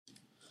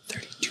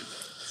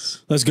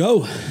Let's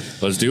go.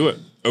 Let's do it.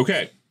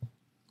 Okay.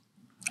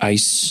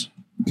 Ice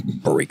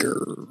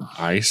breaker.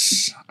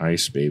 Ice,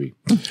 baby.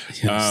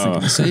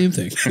 The same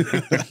thing.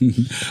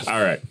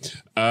 All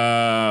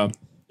right.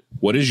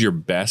 What is your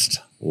best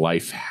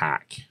life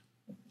hack?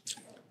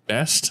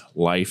 Best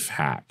life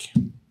hack.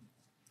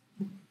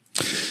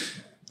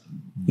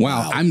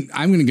 Wow. I'm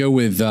going to go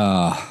with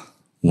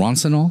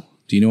Roncinol.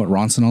 Do you know what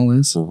Roncinol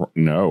is?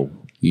 No.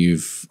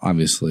 You've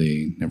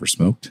obviously never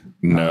smoked.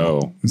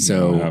 No.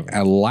 So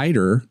a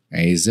lighter,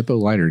 a Zippo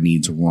lighter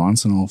needs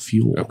Roncinol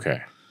fuel.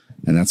 Okay.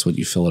 And that's what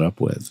you fill it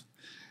up with.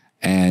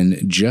 And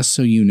just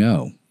so you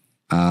know,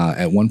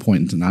 at one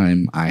point in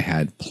time, I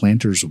had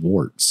plantar's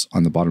warts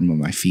on the bottom of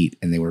my feet,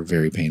 and they were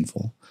very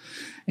painful.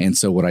 And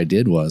so what I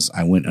did was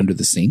I went under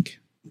the sink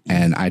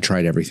and I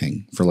tried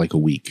everything for like a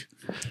week.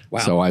 Wow.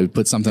 So I would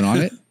put something on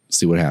it,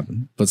 see what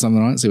happened. Put something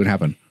on it, see what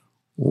happened.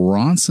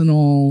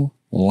 Roncinol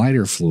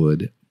lighter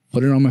fluid,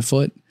 put it on my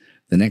foot.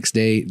 The next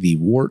day, the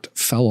wart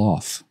fell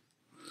off.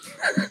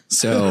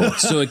 So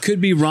it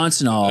could be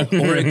Roncinol,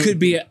 or it could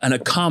be a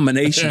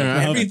combination of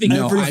everything.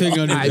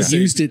 I've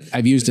used it.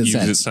 I've used it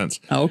since.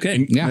 Oh,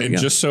 okay. And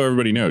just so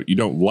everybody knows, you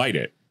don't light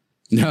it.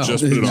 No,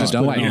 just put it on.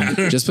 Don't light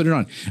it. Just put it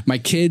on. My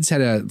kids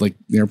had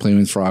they were playing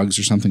with frogs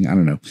or something. I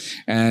don't know.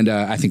 And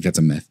I think that's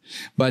a myth.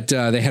 But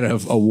they had a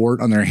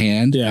wart on their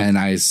hand. Yeah. And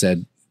I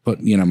said,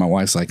 my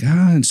wife's like,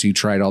 and she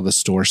tried all the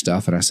store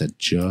stuff. And I said,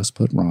 just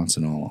put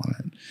Roncinol on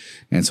it.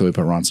 And so we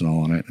put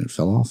Roncinol on it and it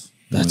fell off.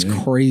 That's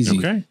crazy.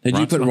 Okay. Did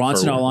you put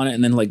Roncinol on it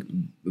and then like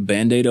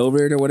Band-Aid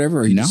over it or whatever?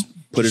 Or you just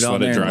put it on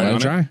there? Let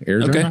it dry. Air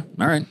dry. Okay.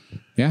 All right.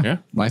 Yeah.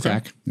 Life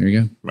hack. There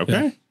you go.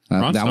 Okay.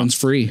 Yeah. That one's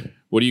free.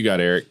 What do you got,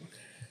 Eric?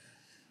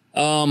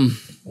 I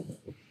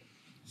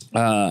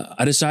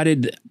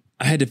decided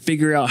I had to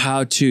figure out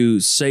how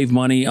to save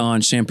money on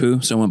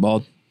shampoo, so I went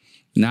bald.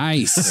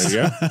 Nice.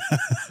 There you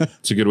go.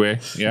 It's a good way.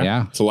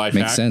 Yeah. It's a life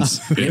Makes hack.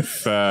 sense.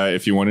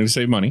 If you wanted to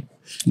save money.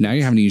 Now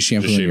you're having to use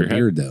shampoo in your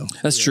beard, though.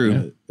 That's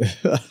true.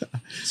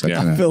 So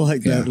I feel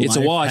like that it's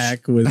a wash.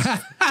 Hack was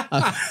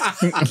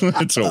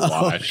it's a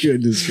wash.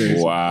 Goodness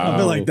gracious. Wow. I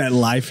feel like that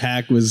life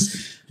hack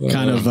was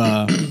kind of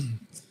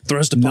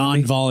thrust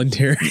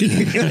non-voluntary.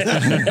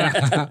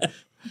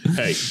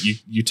 Hey,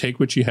 you take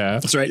what you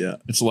have. That's right. Yeah.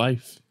 It's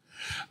life.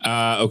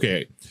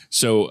 Okay.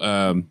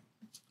 So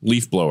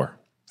leaf blower.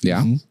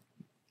 Yeah.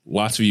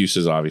 Lots of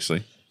uses,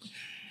 obviously.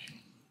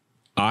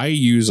 I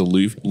use a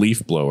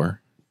leaf blower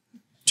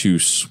to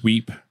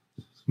sweep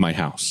my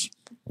house.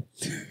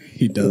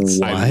 He does.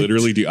 What? I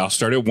literally do. I'll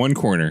start at one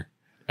corner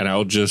and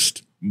I'll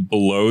just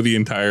blow the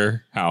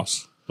entire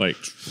house. Like,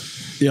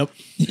 yep.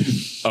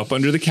 Up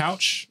under the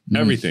couch,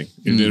 everything.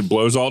 And then it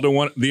blows all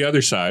to the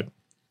other side.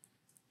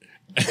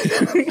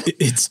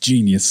 It's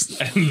genius.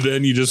 And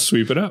then you just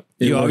sweep it up.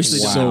 You obviously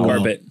don't have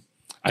carpet.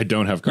 I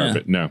don't have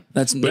carpet. No,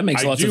 that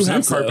makes lots of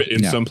sense. I do have carpet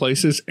in some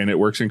places, and it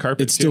works in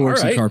carpet. It still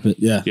works in carpet.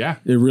 Yeah, yeah,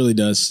 it really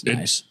does.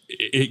 Nice.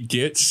 It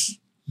gets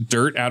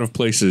dirt out of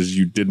places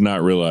you did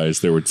not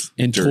realize there was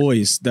and dirt.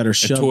 Toys that are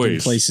shoved in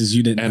places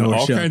you didn't know. And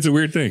all kinds of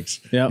weird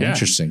things. Yeah,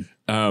 interesting.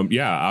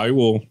 I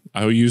will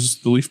use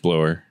the leaf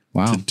blower.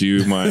 To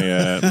do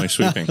my my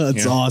sweeping.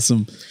 That's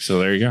awesome. So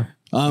there you go.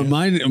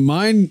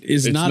 Mine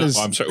is not as.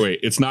 I'm sorry. Wait,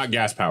 it's not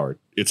gas powered.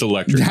 It's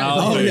electric.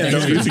 Don't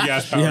use the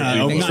gas powered.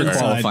 Yeah, thanks for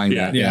qualifying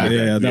that.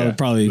 Yeah, that would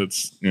probably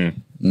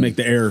make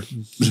the air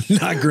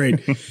not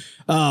great.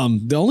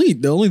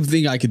 The only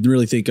thing I could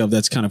really think of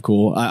that's kind of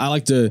cool. I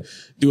like to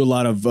do a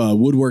lot of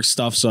woodwork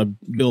stuff, so I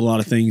build a lot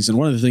of things. And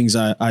one of the things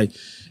I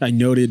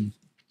noted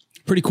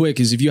pretty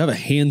quick is if you have a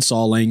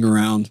handsaw laying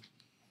around.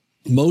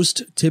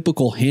 Most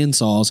typical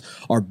handsaws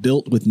are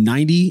built with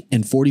 90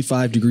 and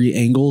 45 degree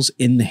angles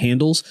in the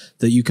handles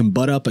that you can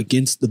butt up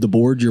against the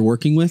board you're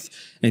working with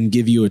and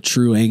give you a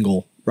true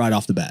angle right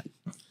off the bat.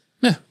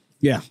 Yeah.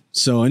 Yeah.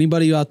 So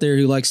anybody out there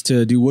who likes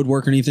to do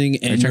woodwork or anything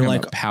and you're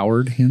like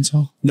powered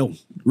handsaw? No,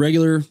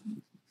 regular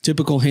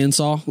typical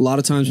handsaw. A lot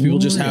of times people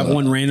just have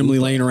one randomly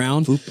laying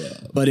around.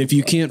 But if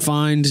you can't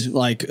find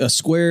like a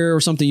square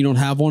or something, you don't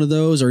have one of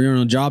those, or you're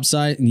on a job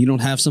site and you don't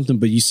have something,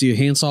 but you see a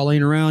handsaw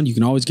laying around, you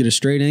can always get a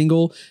straight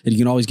angle and you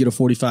can always get a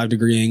 45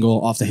 degree angle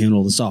off the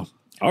handle of the saw.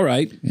 All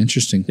right.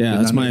 Interesting. Yeah,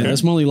 that's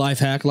my only life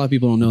hack. A lot of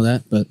people don't know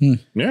that, but yeah,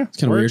 it's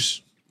kind of weird.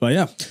 But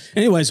yeah.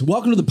 Anyways,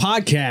 welcome to the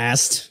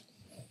podcast.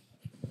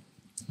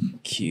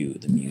 Cue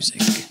the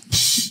music.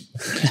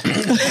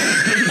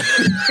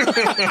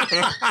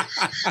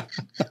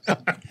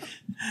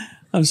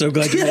 I'm so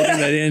glad you're holding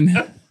that in.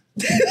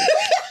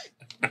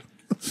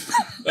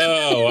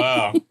 Oh,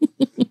 wow.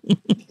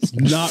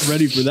 Not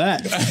ready for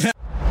that.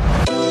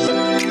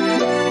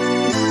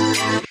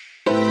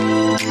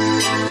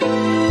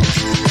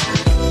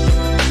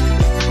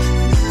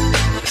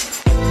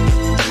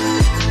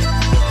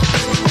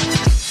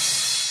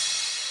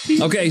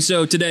 Okay,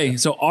 so today,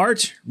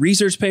 art,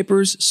 research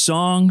papers,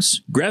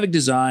 songs, graphic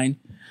design,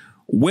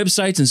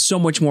 websites, and so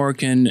much more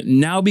can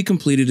now be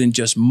completed in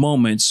just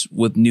moments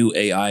with new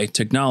AI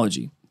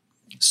technology.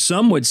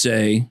 Some would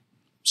say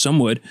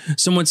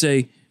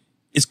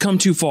it's come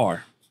too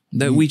far,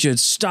 that we should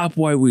stop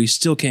while we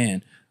still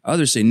can.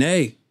 Others say,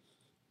 nay,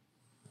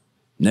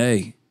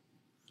 Nay,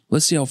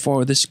 let's see how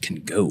far this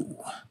can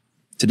go.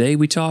 Today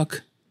we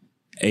talk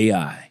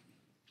AI.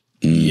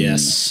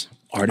 Yes.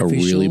 A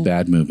Artificial really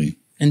bad movie.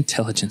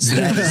 intelligence.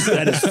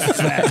 That is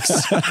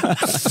facts.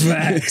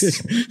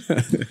 Facts.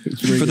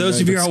 For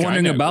those of you who are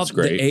wondering Skynet about was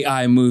great. the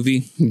AI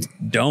movie,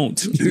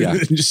 don't. Yeah.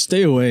 Just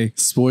stay away.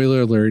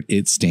 Spoiler alert,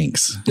 it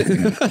stinks.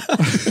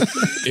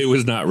 It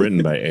was not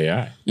written by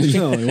AI.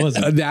 No, it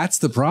wasn't. That's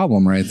the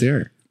problem right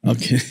there.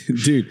 Okay,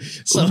 dude.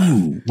 So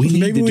we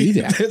need to do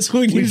that. That's what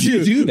we need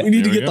to do. that. We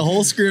need to There we get go. the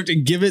whole script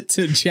and give it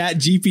to Chat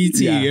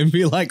GPT and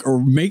be like, or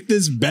make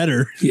this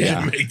better.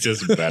 Yeah. Make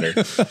this better.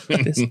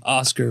 This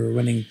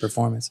Oscar-winning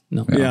performance.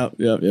 No. Yeah.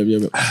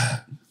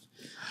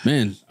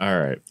 Man, All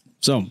right.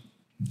 so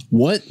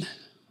what,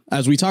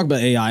 as we talk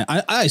about AI,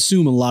 I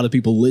assume a lot of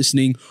people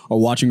listening or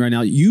watching right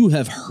now, you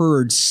have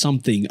heard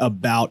something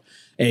about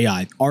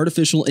AI,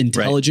 artificial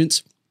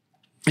intelligence.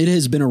 It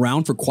has been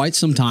around for quite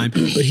some time,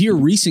 but here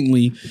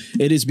recently,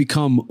 it has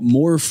become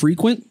more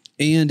frequent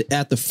and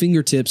at the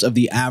fingertips of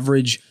the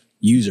average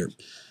user.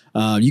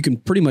 You can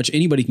pretty much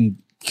anybody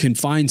can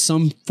find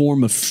some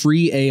form of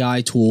free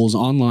AI tools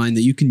online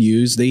that you can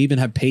use. They even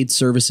have paid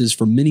services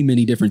for many,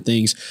 many different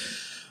things.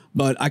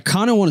 But I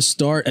kind of want to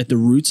start at the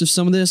roots of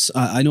some of this.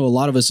 I know a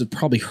lot of us have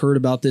probably heard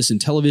about this in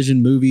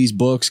television, movies,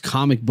 books,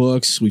 comic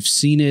books. We've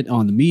seen it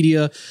on the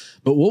media.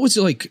 But what was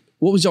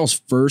y'all's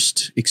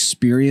first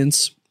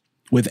experience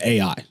with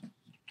AI?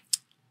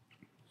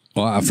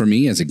 Well, for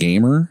me as a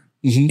gamer,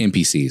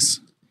 NPCs.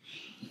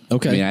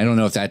 Okay. I mean, I don't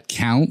know if that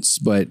counts,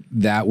 but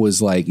that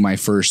was like my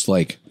first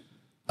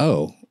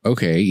oh,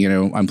 okay,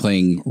 I'm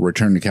playing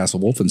Return to Castle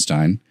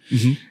Wolfenstein,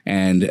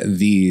 and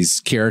these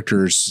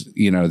characters,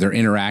 they're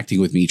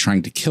interacting with me,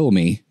 trying to kill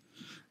me.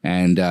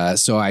 And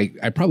so I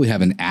probably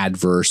have an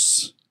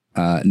adverse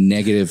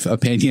negative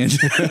opinion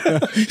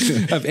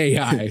of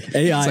AI.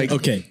 AI, It's like,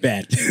 okay,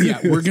 bad. yeah,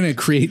 we're going to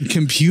create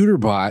computer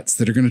bots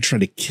that are going to try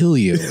to kill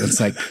you. It's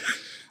like,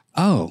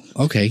 oh,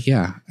 okay,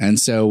 yeah. And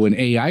so when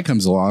AI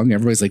comes along,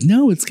 everybody's like,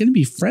 no, it's going to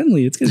be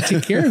friendly. It's going to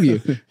take care of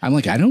you. I'm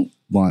like, I don't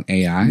want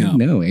AI.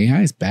 No,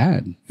 AI is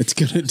bad. It's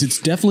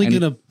definitely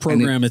gonna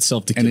program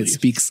itself to kill And you. it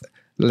speaks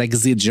like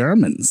the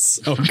Germans.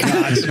 Oh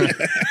God.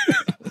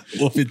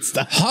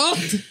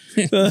 Wolfenstein.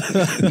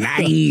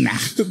 Nine.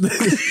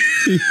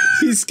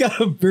 He's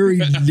got a very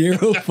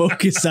narrow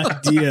focus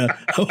idea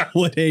of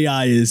what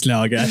AI is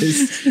now,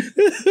 guys.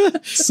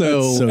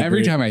 So every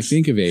great. time I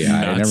think of AI,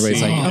 and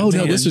everybody's like, oh,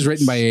 no, this was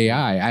written by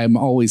AI, I'm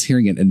always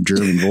hearing it in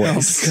German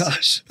voice.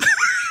 Gosh.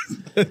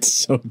 That's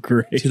so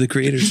great. To the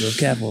creators of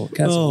Castle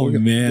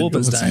man.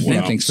 Wolfenstein. Wow. Thank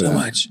you Thanks for so that.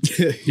 much.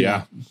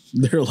 Yeah.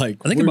 They're like,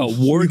 I think about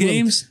War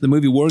Games, the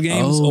movie War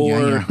Games, Oh, or,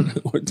 yeah,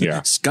 or Yeah.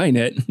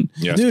 Skynet.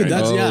 Yeah. Dude, Skynet.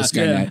 that's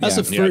Skynet, that's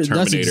yeah. the Yeah, first.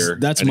 Terminator.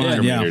 That's I think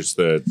mine. Yeah, Terminator's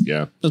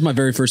that's my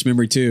very first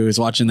memory too. Is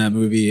watching that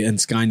movie and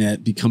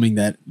Skynet becoming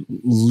that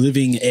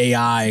living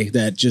AI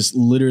that just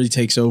literally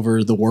takes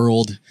over the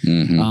world.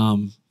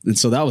 And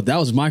so that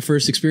was my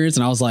first experience,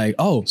 and I was like,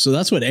 oh, so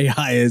that's what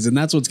AI is, and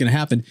that's what's going to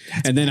happen.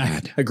 And then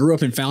I grew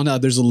up and found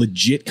out there's a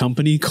legit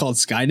company called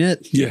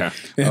Skynet. Yeah.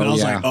 And I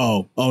was yeah. like,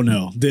 oh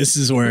no, this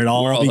is where it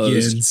all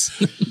begins.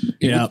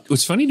 Yeah.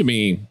 What's funny to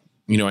me,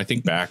 I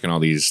think back on all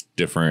these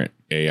different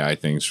AI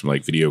things from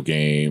like video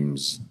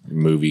games,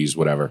 movies,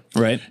 whatever.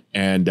 Right.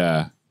 And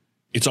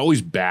it's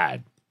always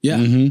bad. Yeah.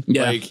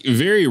 Yeah. Like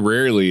very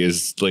rarely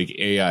is like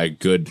AI a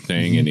good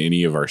thing in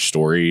any of our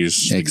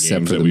stories, Except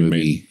games for that the we've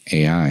movie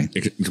AI.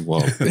 made.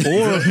 Well,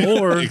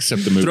 or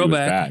except the movie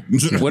throwback.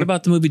 was bad. What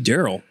about the movie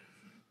Daryl?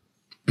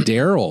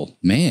 Daryl,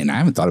 man, I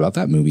haven't thought about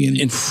that movie in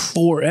In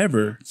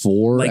forever.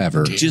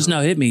 forever. Like, just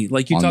now hit me.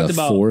 Like you On talked the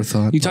about,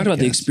 Forethought you talked about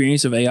the podcast.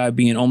 experience of AI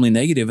being only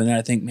negative, and then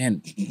I think,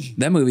 man,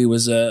 that movie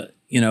was it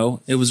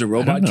was a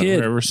robot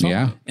kid,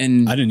 Yeah.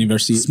 and I didn't even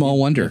see it. Small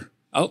wonder.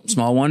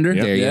 Small wonder.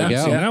 There you go.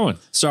 see that one.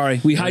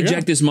 Sorry, we you hijacked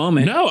go. this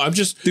moment. No, I'm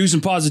just. Threw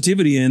some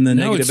positivity in the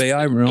negative it's-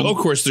 AI realm. Of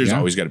course, there's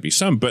always got to be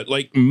some, but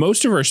like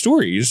most of our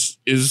stories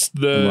is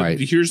Right.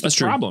 here's the That's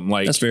true. problem.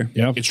 Like That's fair.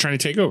 Yeah. It's trying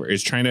to take over.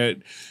 It's trying to,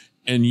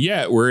 and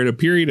yet we're at a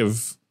period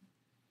of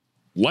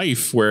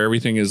life where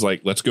everything is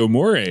like, let's go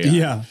more AI.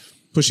 Yeah.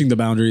 Pushing the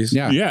boundaries.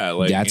 Yeah. Yeah,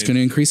 like that's going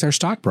to increase our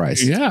stock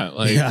price. Yeah,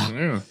 like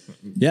Yeah.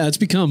 Yeah, it's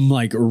become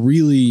like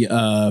really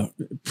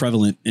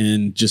prevalent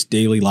in just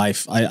daily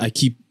life. I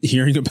keep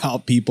hearing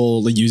about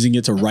people using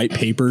it to write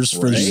papers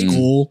for the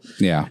school.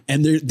 Yeah.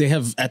 And they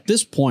have, at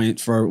this point,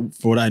 for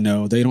what I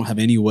know, they don't have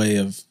any way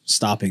of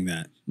stopping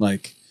that.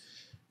 Like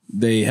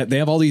they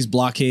have all these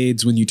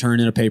blockades when you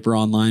turn in a paper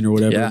online or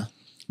whatever. Yeah.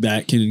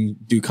 That can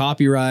do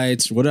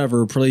copyrights,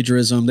 whatever,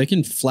 plagiarism. They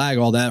can flag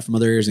all that from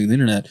other areas of the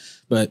internet.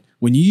 But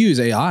when you use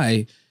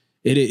AI,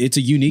 it's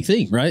a unique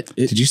thing, right?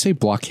 Did you say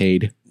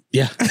blockade?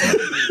 Yeah.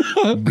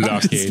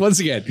 Blockade. Once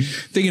again,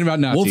 thinking about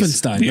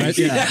Nazis. Wolfenstein, right?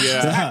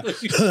 Yeah.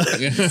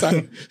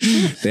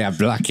 Yeah. They have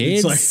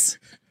blockades. It's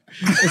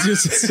It's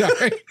just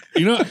Sorry.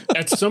 You know,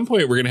 at some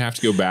point we're gonna have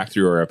to go back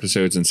through our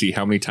episodes and see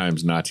how many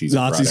times Nazis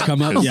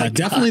come up. Yeah,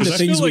 definitely the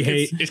things we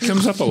hate. It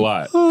comes up a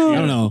lot. I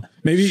don't know.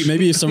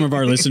 Maybe some of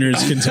our listeners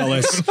can tell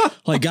us,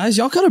 like, guys,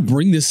 y'all gotta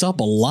bring this up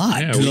a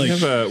lot. Yeah,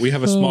 Like, we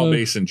have a small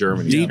base in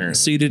Germany. apparently.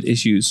 Deep-seated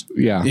issues.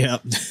 Yeah. yeah.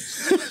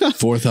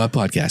 Forethought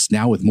podcast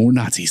now with more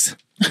Nazis.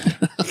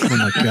 Oh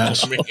my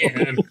gosh.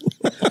 Man.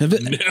 Have,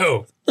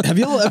 have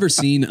y'all ever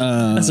seen?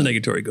 That's a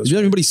negatory ghost. Has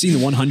anybody seen the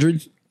 100?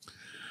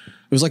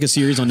 It was like a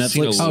series on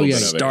seen a Netflix. little Oh yeah,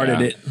 bit of it, started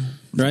yeah. it.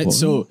 Right.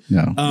 So,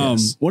 No.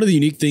 one of the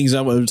unique things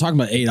that we're talking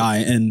about AI,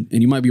 and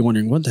you might be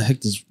wondering, what the heck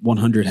does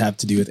 100 have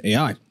to do with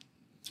AI?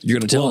 You're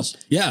gonna tell us.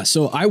 Yeah,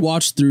 so I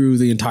watched through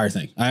the entire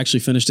thing. I actually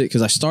finished it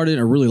because I started,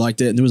 I really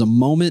liked it. And there was a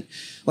moment,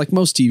 like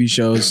most TV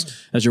shows,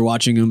 as you're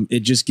watching them,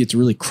 it just gets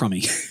really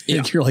crummy. Yeah.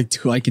 And you're like,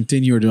 do I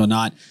continue or do I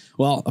not?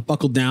 Well, I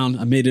buckled down.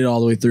 I made it all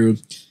the way through.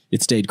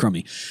 It stayed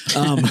crummy.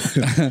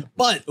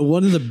 But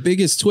one of the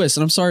biggest twists,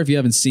 and I'm sorry if you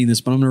haven't seen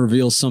this, but I'm going to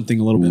reveal something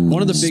a little bit.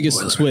 One of the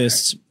biggest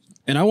twists,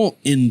 and I won't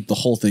end the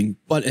whole thing,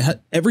 but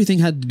everything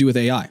had to do with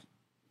AI.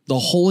 The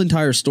whole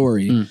entire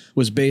story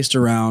was based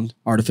around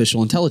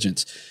artificial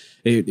intelligence.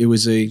 It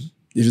was a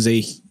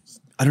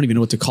I don't even know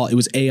what to call it. It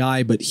was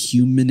AI, but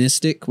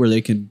humanistic, where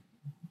they can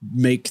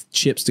make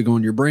chips to go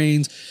in your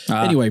brains.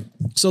 Anyway,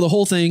 so the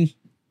whole thing,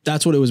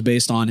 that's what it was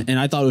based on. And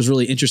I thought it was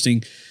really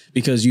interesting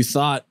because you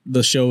thought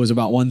the show was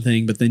about one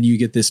thing, but then you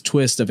get this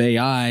twist of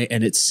AI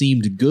and it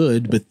seemed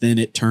good, but then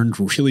it turned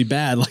really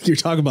bad. Like you're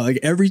talking about, like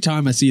every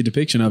time I see a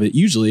depiction of it,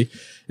 usually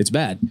it's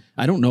bad.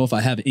 I don't know if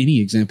I have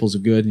any examples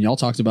of good. And y'all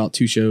talked about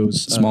two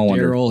shows, Small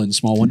Wonder. Daryl and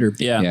Small Wonder.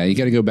 Yeah. Yeah, you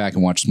got to go back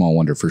and watch Small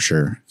Wonder for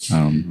sure.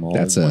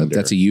 That's a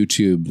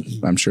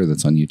YouTube. I'm sure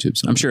that's on YouTube.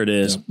 Somewhere. I'm sure it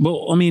is.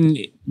 Well, I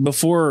mean,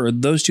 before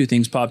those two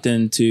things popped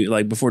into,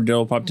 like before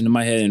Daryl popped into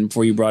my head and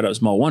before you brought up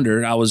Small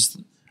Wonder, I was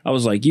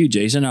like you,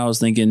 Jason. I was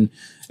thinking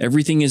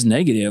everything is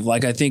negative.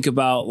 Like I think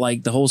about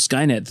like the whole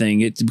Skynet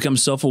thing. It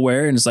becomes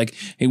self-aware and it's like,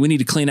 hey, we need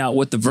to clean out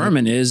what the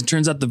vermin is. It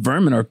turns out the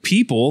vermin are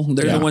people.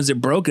 They're the ones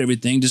that broke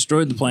everything,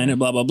 destroyed the planet,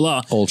 blah, blah,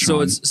 blah.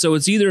 Ultron. So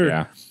it's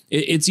either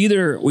it's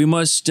either we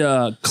must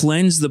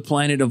cleanse the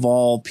planet of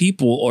all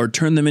people or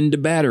turn them into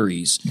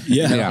batteries.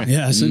 Yeah.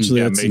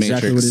 Essentially, that's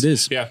exactly what it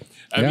is. Yeah.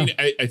 I mean,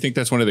 I think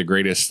that's one of the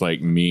greatest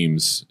like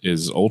memes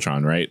is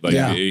Ultron, right? Like,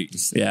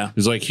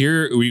 it's like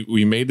here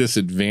we made this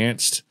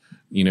advanced,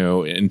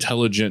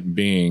 intelligent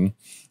being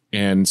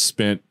and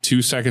spent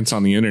 2 seconds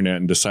on the internet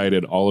and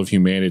decided all of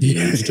humanity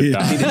needs to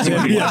die.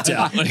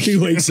 He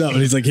wakes up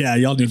and he's like, yeah,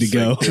 y'all need to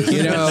go.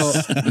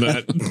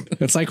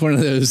 It's like one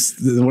of those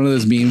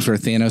memes where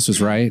Thanos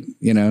was right.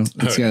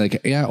 It's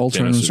like,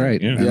 Ultron was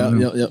right.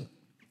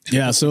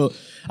 Yeah. So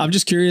I'm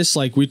just curious,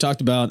 like we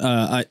talked about,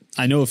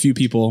 I know a few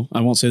people,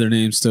 I won't say their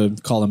names to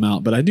call them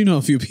out, but I do know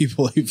a few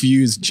people who've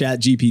used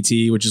Chat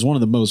GPT, which is one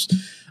of the most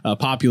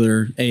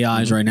popular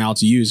AIs right now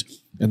to use.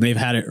 And they've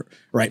had it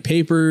write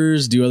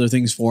papers, do other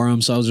things for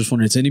them. So I was just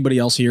wondering, has anybody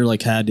else here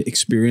like had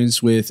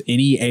experience with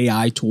any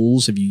AI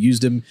tools? Have you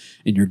used them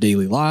in your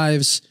daily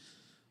lives?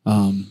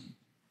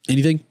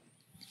 Anything?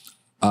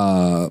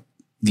 Yeah.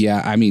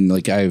 I mean,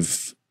 like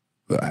there's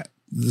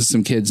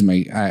some kids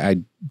I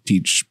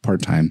teach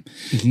part-time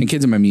and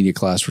kids in my media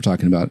class were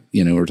talking about,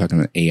 we're talking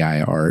about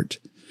AI art.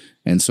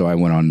 And so I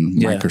went on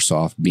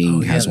Microsoft.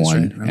 Bing has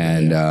one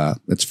and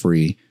it's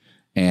free.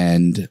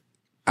 And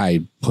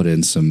I put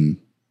in some,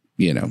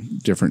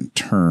 different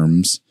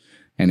terms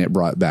and it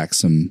brought back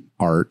some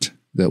art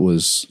that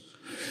was,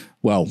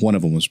 well, one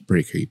of them was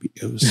pretty creepy.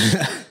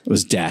 It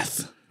was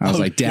death. I was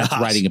like, death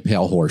riding a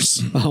pale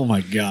horse. Oh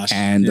my gosh.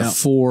 And the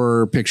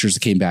 4 pictures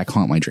that came back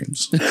haunt my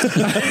dreams.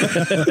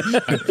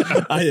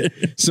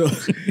 So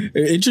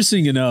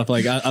interesting enough,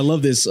 like I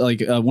love this.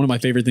 Like one of my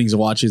favorite things to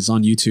watch is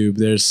on YouTube.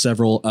 There's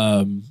several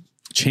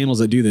channels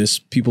that do this,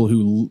 people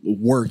who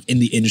work in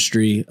the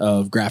industry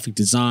of graphic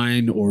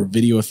design or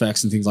video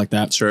effects and things like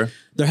that. Sure.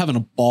 They're having a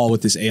ball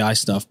with this AI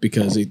stuff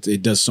because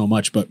it does so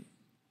much, but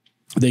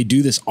they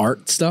do this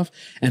art stuff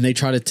and they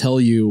try to tell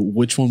you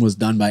which one was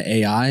done by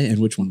AI and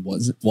which one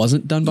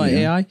wasn't done by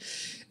AI.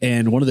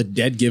 And one of the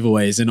dead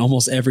giveaways in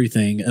almost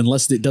everything,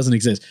 unless it doesn't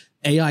exist,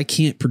 AI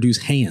can't produce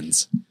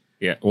hands.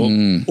 Yeah.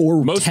 Well,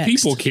 or most text.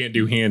 people can't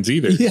do hands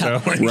either. Yeah.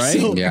 So, Right.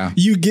 So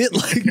you get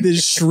like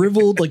this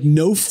shriveled, like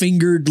no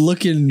fingered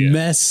looking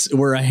mess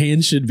where a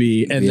hand should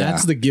be. And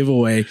that's the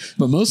giveaway.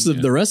 But most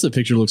of the rest of the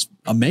picture looks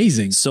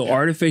amazing. So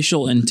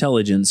artificial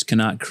intelligence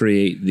cannot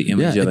create the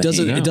image of it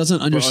doesn't, a hand. it doesn't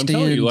understand. I'm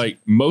telling you, like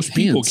most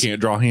people can't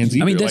draw hands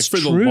either. I mean, that's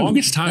like for true. the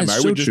longest time,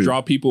 That's I would so just true.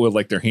 draw people with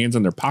like their hands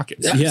in their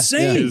pockets.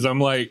 Because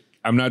I'm like,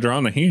 I'm not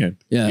drawing a hand.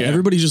 Yeah,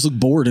 everybody just looked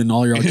bored in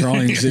all your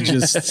drawings. It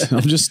just,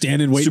 I'm just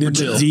standing waiting at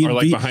the DMV. Or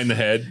like behind the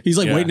head. He's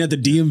like waiting at the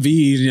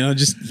DMV,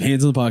 just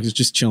hands in the pockets,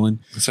 just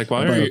chilling. It's like,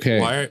 why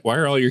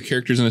are all your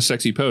characters in a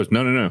sexy pose?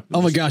 No.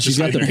 Oh my gosh, he's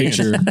got the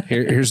picture.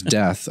 Here's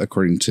death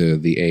according to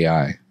the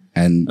AI,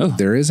 and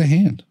there is a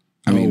hand.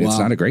 I mean, it's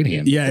not a great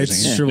hand. Yeah,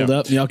 it's shriveled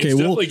up. Yeah, okay, it's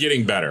definitely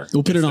getting better.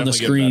 We'll put it on the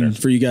screen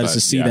for you guys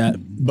to see that.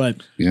 But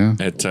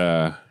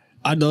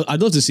I'd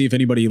love to see if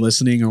anybody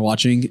listening or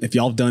watching, if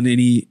y'all have done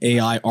any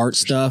AI art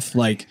stuff,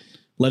 like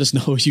let us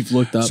know what you've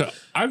looked up. So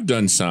I've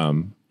done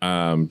some,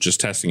 just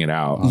testing it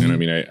out. And I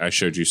mean, I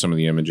showed you some of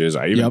the images.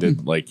 I even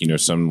did like,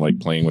 some like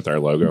playing with our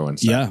logo and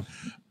stuff.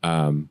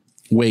 Yeah.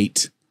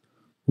 Wait.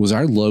 Was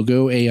our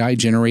logo AI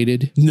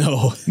generated?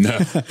 No. No.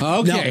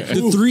 Okay. Now,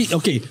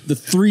 the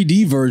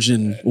 3D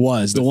version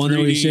was the one 3D,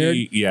 that we shared.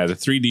 Yeah, the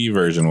 3D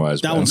version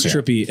was. That one's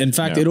trippy. In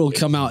fact, it'll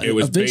come out. It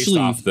was eventually,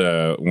 based off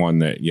the one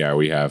that,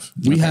 we have.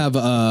 We have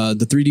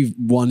the 3D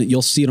one.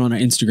 You'll see it on our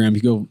Instagram.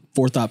 You go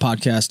Forethought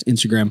Podcast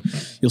Instagram.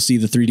 You'll see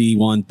the 3D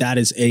one. That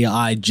is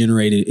AI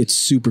generated. It's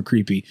super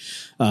creepy,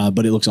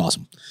 but it looks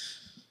awesome.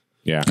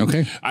 Yeah.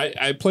 Okay.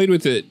 I played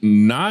with it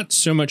not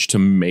so much to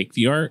make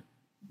the art,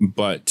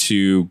 but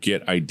to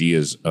get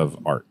ideas of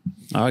art.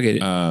 I get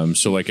it.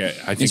 So like I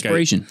think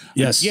inspiration.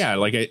 Yes. Yeah.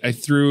 Like I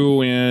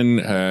threw in,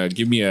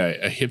 give me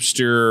a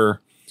hipster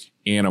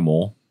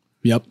animal.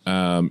 Yep.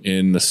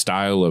 In the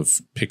style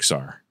of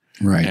Pixar.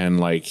 Right. And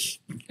like,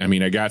 I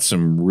mean, I got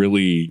some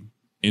really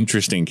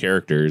interesting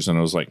characters and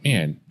I was like,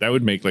 man, that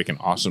would make like an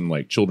awesome,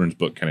 like children's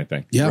book kind of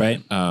thing. Yeah.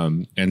 Right.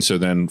 And so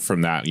then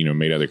from that,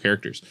 made other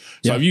characters.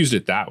 So I've used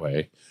it that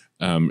way.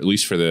 At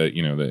least for the,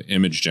 the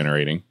image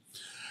generating.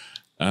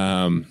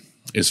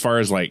 As far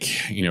as like,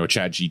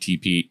 Chat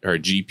GTP or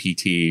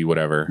GPT,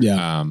 whatever.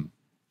 Yeah.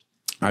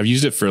 I've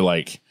used it for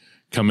like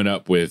coming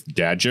up with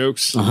dad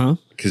jokes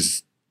because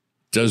it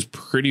does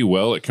pretty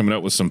well at coming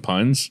up with some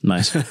puns.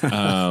 Nice.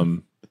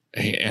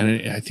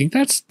 And I think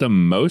that's the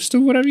most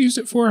of what I've used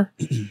it for.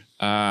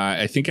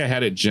 I think I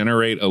had it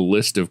generate a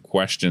list of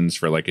questions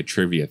for like a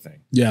trivia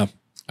thing. Yeah.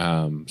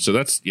 So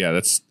that's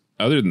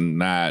other than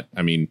that.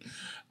 I mean,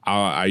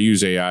 I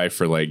use AI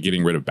for like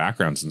getting rid of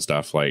backgrounds and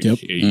stuff. Like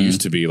it used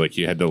to be like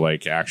you had to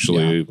like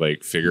actually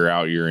like figure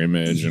out your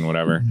image and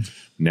whatever.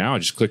 Now I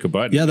just click a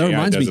button. Yeah, that AI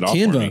reminds me. does it all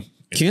for me.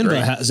 Canva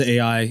great. has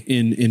AI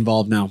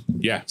involved now.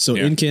 Yeah. So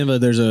in Canva,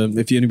 there's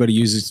if anybody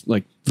uses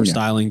like for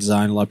styling,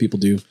 design, a lot of people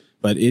do.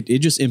 But it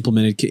just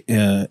implemented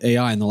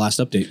AI in the last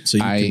update. So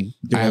you can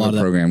do I have a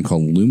program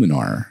called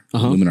Luminar,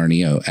 Luminar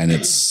Neo, and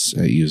it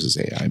uses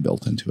AI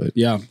built into it.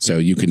 Yeah. So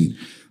you can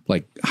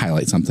like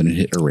highlight something and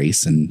hit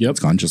erase and it's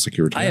gone just like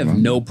you were talking I have about.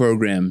 no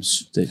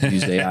programs that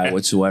use AI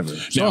whatsoever.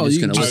 So No, I'm you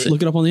can just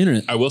look it up on the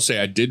internet. I will say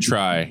I did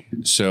try.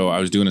 So I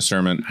was doing a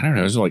sermon. I don't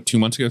know. It was like 2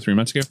 months ago, 3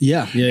 months ago.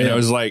 Yeah. And I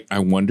was like, I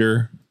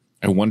wonder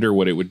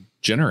what it would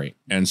generate.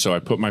 And so I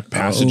put my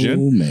passage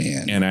in.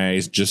 Man. And I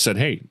just said,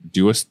 hey,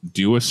 do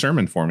a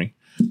sermon for me.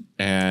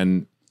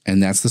 And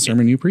that's the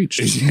sermon you preached.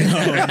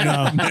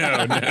 No.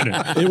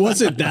 It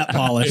wasn't that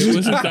polished. It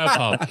wasn't that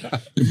polished.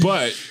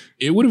 But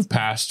it would have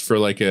passed for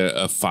like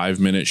a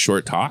 5-minute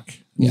short talk.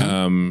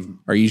 Yeah.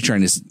 Are you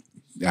trying to?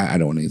 I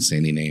don't want to say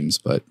any names,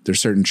 but there's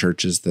certain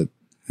churches that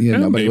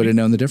nobody would have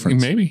known the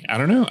difference. Maybe. I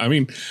don't know. I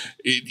mean,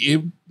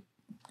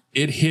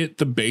 it hit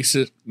the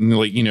basic,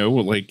 like,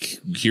 like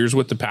here's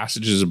what the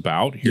passage is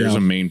about. Here's a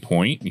main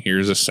point.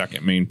 Here's a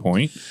second main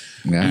point.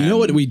 Yeah. You know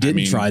what we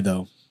didn't try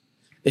though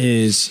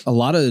is a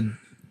lot of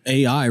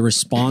AI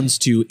responds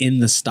to in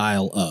the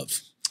style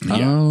of.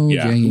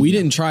 We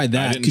didn't try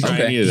that. I didn't try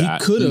any of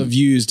that. He could have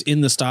used in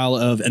the style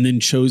of and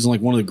then chosen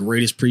like one of the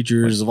greatest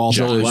preachers of all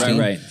time.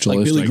 Right.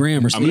 Like Billy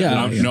Graham or something.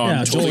 I'm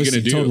totally going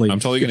to do. I'm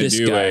totally going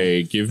to do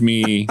a give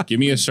me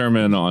a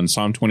sermon on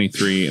Psalm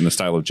 23 in the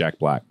style of Jack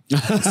Black.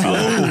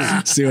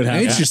 See what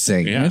happens.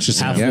 Interesting. Yeah.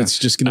 Interesting. Half of it's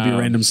just going to be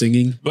random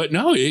singing. But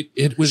no,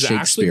 it was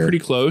actually pretty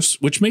close,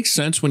 which makes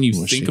sense when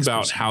you think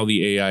about how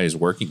the AI is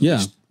working.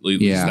 Yeah.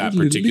 That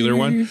particular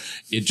one,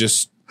 it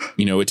just,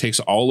 it takes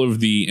all of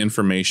the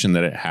information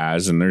that it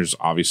has, and there's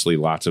obviously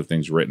lots of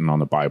things written on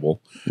the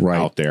Bible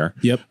out there.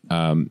 Yep.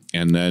 And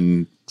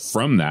then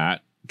from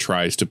that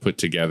tries to put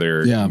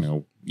together,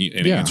 an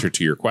answer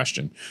to your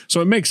question.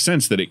 So it makes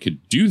sense that it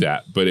could do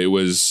that, but it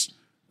was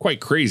quite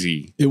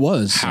crazy. It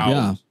was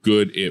how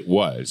good it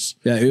was.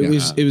 Yeah.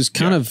 It was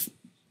kind of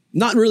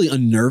not really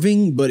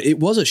unnerving, but it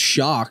was a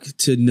shock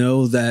to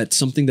know that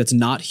something that's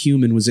not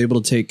human was able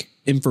to take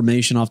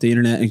information off the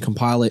internet and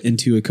compile it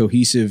into a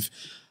cohesive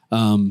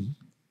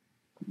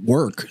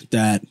work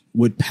that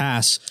would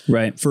pass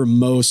for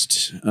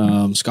most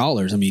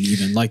scholars. I mean,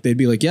 even like they'd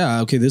be like, yeah,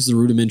 okay, this is the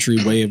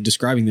rudimentary way of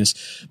describing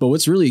this. But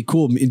what's really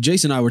cool,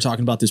 Jason and I were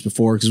talking about this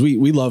before because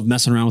we love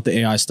messing around with the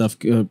AI stuff.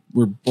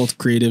 We're both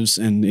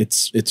creatives and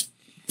it's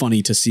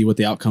funny to see what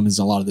the outcome is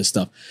on a lot of this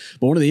stuff.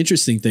 But one of the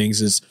interesting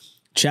things is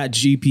Chat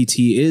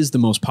GPT is the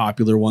most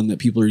popular one that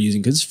people are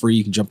using because it's free.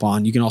 You can jump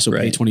on. You can also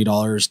pay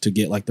 $20 to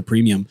get like the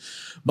premium.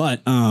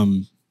 But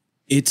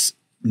its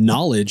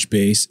knowledge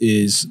base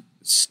is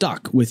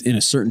stuck within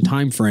a certain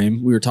time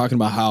frame. We were talking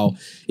about how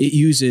it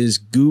uses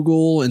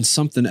Google and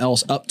something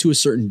else up to a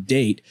certain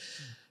date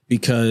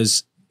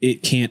because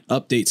it can't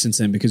update since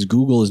then because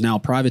Google is now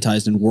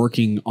privatized and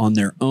working on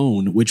their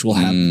own, which will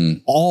have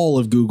all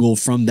of Google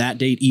from that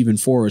date even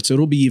forward. So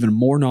it'll be even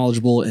more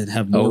knowledgeable and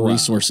have more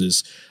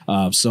resources.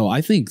 So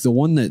I think the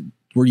one that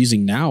we're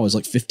using now is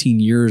like 15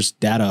 years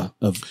data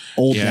of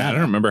old data. I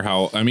don't remember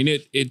how, I mean,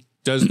 it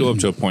does go up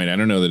to a point. I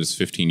don't know that it's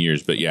 15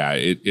 years, but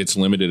it's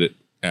limited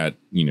at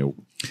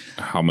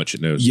how much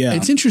it knows. Yeah.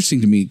 It's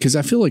interesting to me because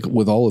I feel like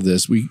with all of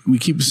this, we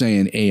keep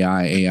saying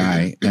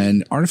AI,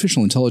 and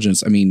artificial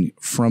intelligence. I mean,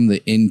 from the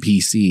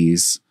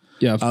NPCs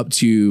up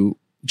to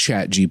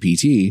Chat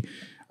GPT.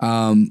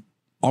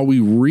 Are we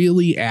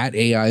really at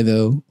AI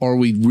though? Or are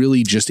we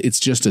really it's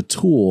just a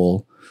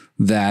tool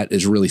that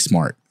is really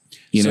smart?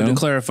 You know? To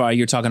clarify,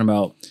 you're talking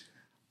about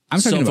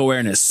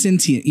self-awareness.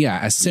 Sentient,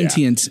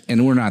 sentient,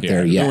 and we're not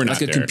there yet. We're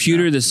not like a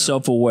computer that's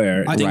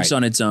self-aware, thinks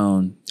on its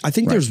own. I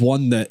think there's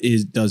one that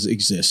does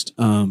exist.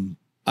 I'd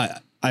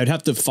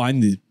have to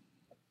find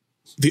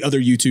the other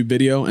YouTube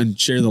video and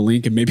share the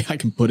link, and maybe I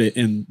can put it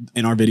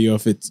in our video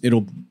if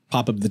it'll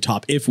pop up at the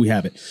top if we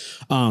have it.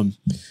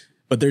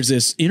 But there's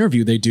this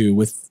interview they do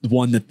with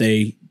one that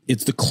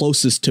it's the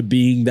closest to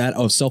being that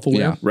of self-aware.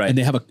 Yeah, right. And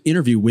they have an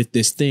interview with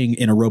this thing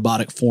in a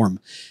robotic form.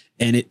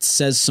 And it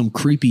says some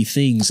creepy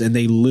things, and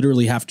they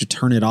literally have to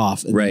turn it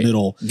off in the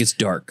middle. It gets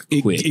dark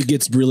quick. It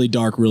gets really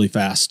dark really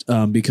fast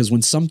because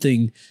when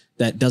something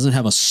that doesn't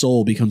have a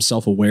soul becomes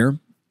self-aware,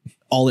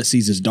 all it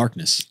sees is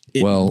darkness.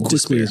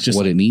 It's just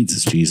what it needs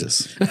is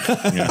Jesus.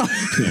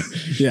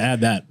 Add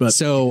that. But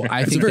so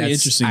I think very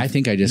interesting. I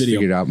think I just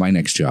figured out my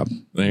next job.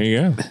 There you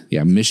go.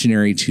 Yeah,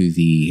 missionary to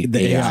the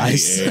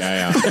AIs.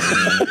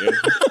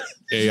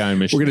 AI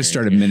mission. We're going to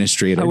start a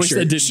ministry at our church. I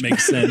wish that didn't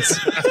make sense.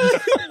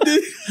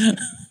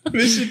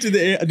 Mission to the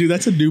AI. Dude,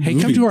 that's a new movie.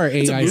 Hey, come to our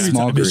AI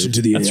small group. Mission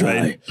to the AI. That's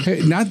right.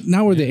 Hey,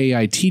 not where the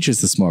AI teaches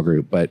the small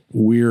group, but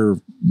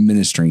we're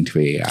ministering to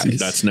AIs.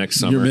 That's next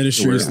summer. Your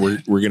ministry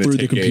we're going to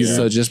take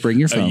so just bring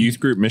your phone. A youth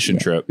group mission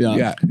trip.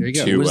 Yeah, there you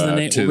go.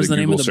 What was the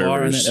name of the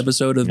bar in that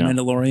episode of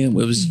Mandalorian?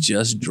 It was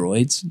Just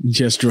Droids.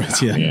 Just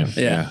Droids,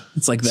 yeah.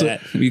 It's like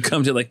that. You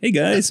come to hey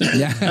guys,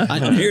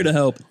 I'm here to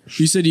help.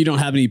 You said you don't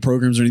have any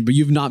programs or anything, but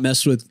you've not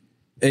messed with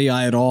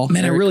AI at all?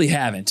 Man, Eric? I really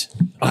haven't.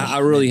 I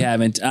really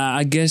haven't.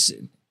 I guess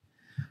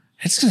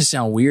it's going to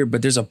sound weird,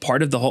 but there's a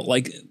part of the whole,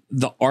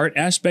 the art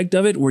aspect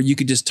of it where you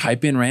could just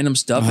type in random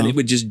stuff and it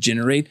would just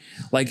generate.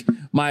 Like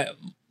my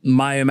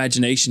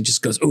imagination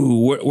just goes,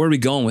 ooh, where are we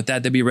going with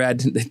that? That'd be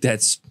rad.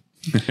 That's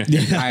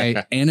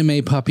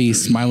anime puppy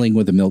smiling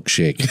with a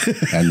milkshake,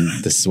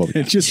 and this is what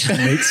it just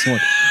makes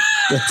one.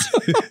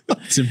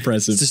 That's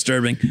impressive. It's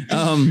disturbing.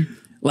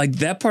 Like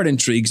that part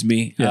intrigues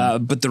me,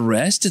 but the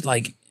rest is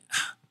like,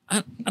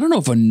 I don't know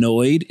if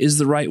annoyed is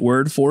the right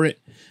word for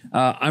it.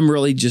 I'm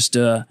really just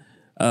a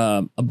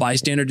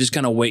bystander, just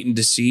kind of waiting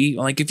to see.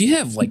 Like if you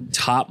have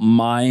top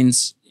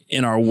minds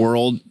in our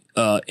world,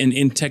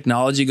 in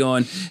technology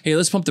going, hey,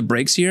 let's pump the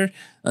brakes here.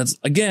 That's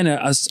again,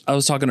 I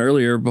was talking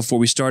earlier before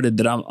we started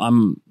that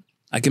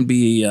I can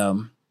be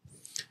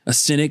a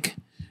cynic,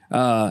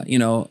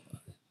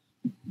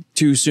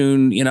 too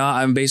soon.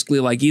 I'm basically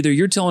like, either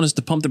you're telling us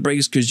to pump the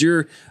brakes because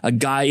you're a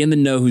guy in the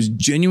know who's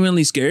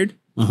genuinely scared,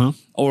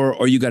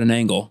 or you got an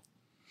angle.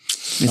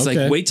 It's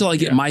like, wait till I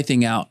get my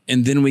thing out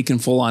and then we can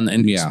full on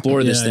and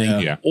explore this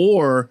thing. Yeah.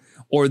 Or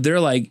they're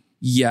like,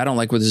 I don't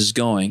like where this is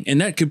going.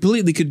 And that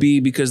completely could be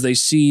because they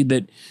see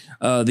that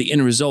the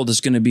end result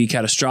is going to be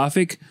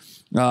catastrophic,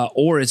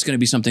 or it's going to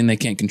be something they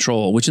can't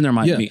control, which in their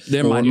mind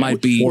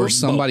might be. Or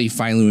somebody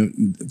finally,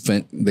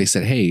 they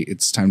said, hey,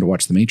 it's time to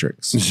watch The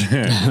Matrix.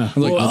 I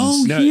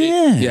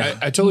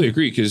totally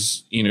agree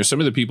because, some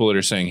of the people that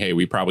are saying, hey,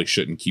 we probably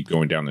shouldn't keep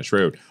going down this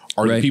road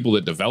are the people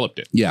that developed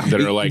it. Yeah.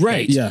 That are like,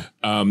 hey,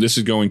 this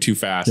is going too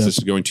fast. This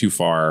is going too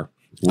far.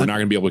 We're not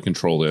going to be able to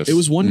control this. It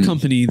was one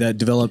company that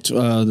developed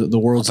the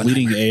world's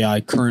leading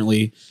AI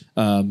currently.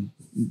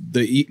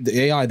 The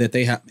AI that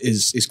they have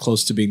is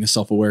close to being the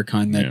self-aware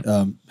kind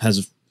that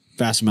has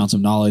vast amounts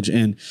of knowledge.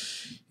 And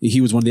he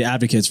was one of the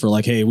advocates for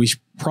hey, we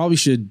probably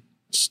should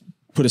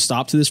put a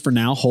stop to this for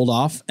now, hold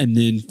off, and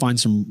then find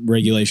some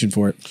regulation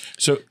for it.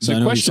 So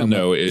the question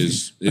though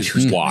is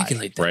why,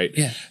 right?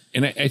 Yeah.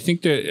 And I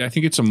think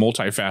it's a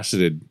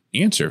multifaceted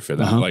answer for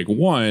that. Like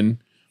one,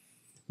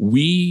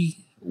 we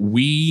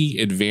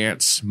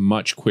advance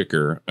much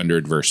quicker under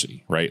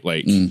adversity, right?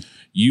 Like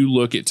you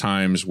look at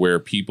times where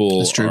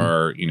people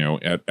are,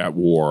 at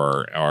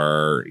war,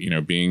 are,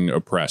 being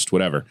oppressed,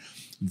 whatever.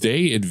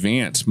 They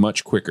advance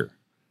much quicker.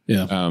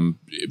 Yeah.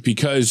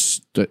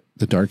 Because the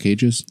Dark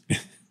Ages.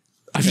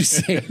 I'm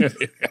just saying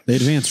they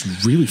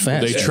advance really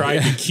fast. They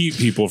tried to keep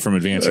people from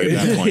advancing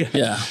at that point.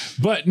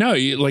 But no,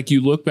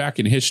 you look back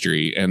in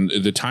history and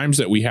the times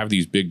that we have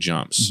these big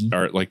jumps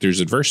are there's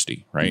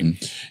adversity, right?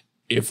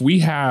 If we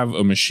have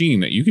a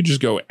machine that you could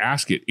just go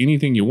ask it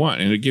anything you want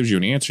and it gives you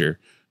an answer,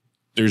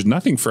 there's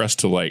nothing for us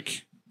to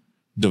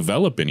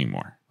develop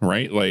anymore,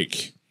 right?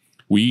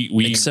 We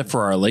except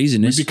for our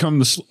laziness,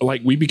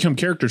 we become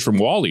characters from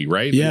WALL-E,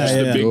 right?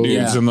 The big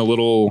dudes and the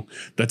little.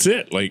 That's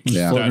it. Floating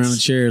around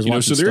chairs.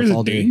 So there is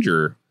a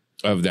danger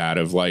of that.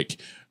 Of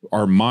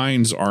our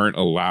minds aren't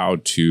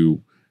allowed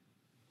to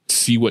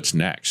see what's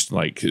next,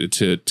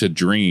 to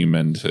dream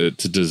and to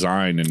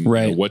design and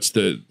what's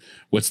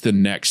the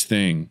next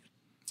thing.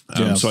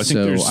 So I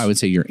think I would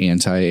say you're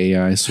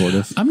anti-AI, sort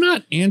of. I'm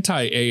not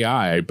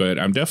anti-AI, but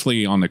I'm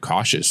definitely on the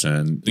cautious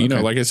end. You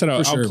know, like I said,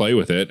 I'll play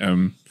with it.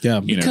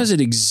 Because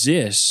it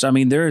exists. I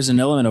mean, there is an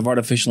element of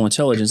artificial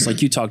intelligence,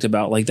 like you talked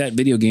about, like that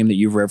video game that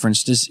you've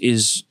referenced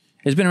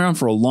has been around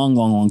for a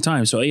long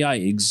time. So AI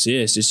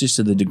exists. It's just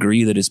to the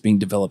degree that it's being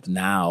developed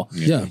now.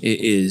 Yeah.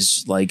 It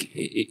is like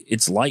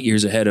it's light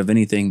years ahead of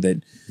anything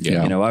that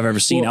I've ever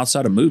seen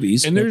outside of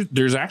movies. And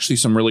there's actually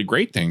some really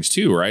great things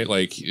too, right?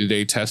 Like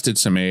they tested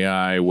some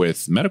AI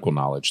with medical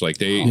knowledge. Like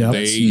they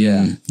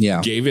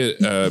gave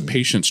it a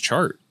patient's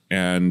chart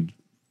and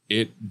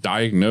it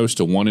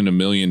diagnosed a 1 in a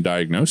million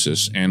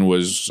diagnosis and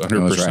was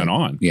 100%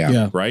 on.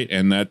 Yeah. Right.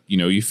 And that,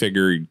 you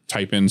figure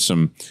type in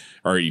some,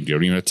 or you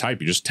don't even have to type,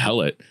 you just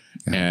tell it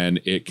and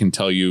it can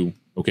tell you,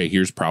 okay,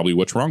 here's probably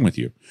what's wrong with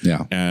you.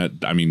 Yeah.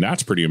 And I mean,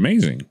 that's pretty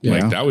amazing. Yeah.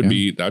 Like that would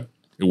be that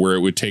where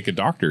it would take a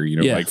doctor,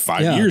 like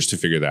 5 years to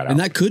figure that out. And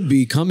that could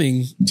be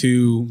coming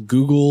to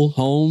Google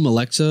Home,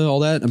 Alexa,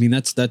 all that. I mean,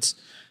 that's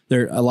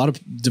there. A lot of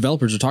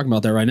developers are talking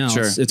about that right now.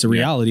 Sure. It's a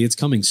reality. It's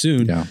coming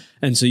soon. Yeah.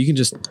 And so you can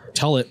just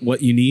tell it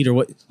what you need or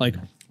what, like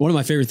one of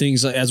my favorite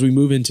things as we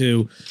move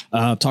into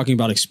talking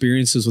about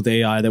experiences with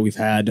AI that we've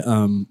had.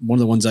 One of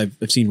the ones I've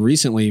seen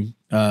recently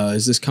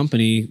is this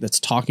company that's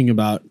talking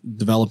about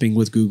developing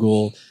with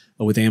Google,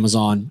 with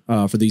Amazon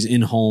for these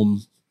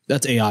in-home.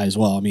 That's AI as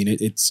well. I mean,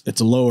 it's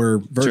a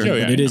lower version,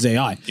 but it is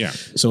AI. Yeah.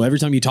 So every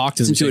time you talk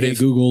to them, say, hey,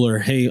 Google or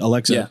hey,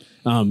 Alexa,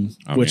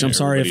 which I'm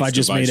sorry if I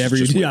just made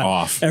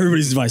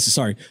everybody's devices.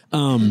 Sorry.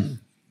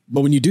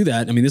 But when you do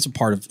that, I mean, that's a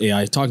part of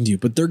AI talking to you,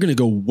 but they're going to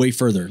go way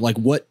further. Like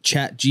what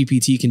Chat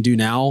GPT can do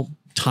now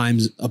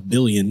times 1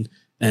 billion.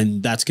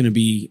 And that's going to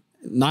be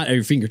not at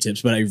your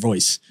fingertips, but at your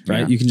voice,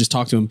 right? Yeah. You can just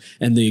talk to them.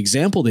 And the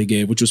example they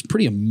gave, which was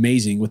pretty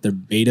amazing with their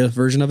beta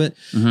version of it,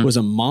 was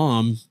a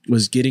mom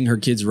was getting her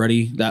kids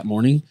ready that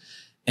morning.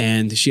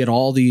 And she had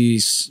all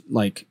these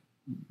like,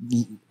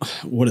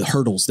 what are the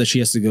hurdles that she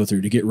has to go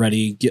through to get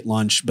ready, get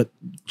lunch, but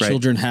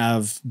children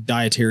have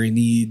dietary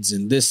needs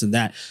and this and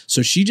that.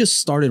 So she just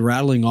started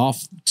rattling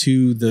off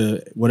to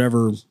the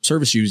whatever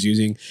service she was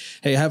using.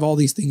 Hey, I have all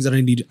these things that I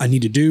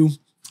need to do.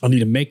 I need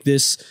to make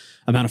this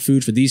amount of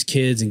food for these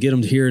kids and get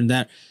them to here and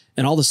that.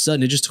 And all of a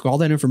sudden it just took all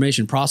that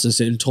information,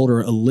 processed it and told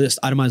her a list,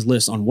 itemized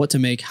list on what to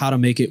make, how to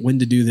make it, when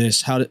to do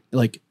this, how to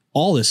like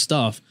all this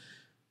stuff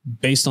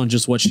based on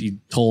just what she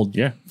told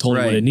her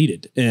what it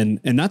needed. And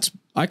that's,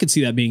 I could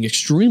see that being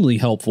extremely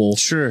helpful.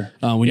 Sure.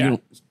 When you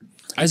don't,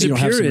 as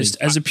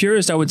a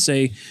purist, I would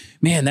say,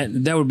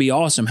 man, that would be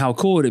awesome. How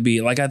cool would it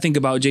be? Like I think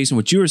about Jason,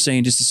 what you were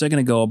saying just a second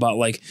ago about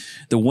like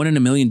the 1 in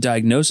a million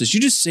diagnosis. You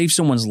just saved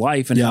someone's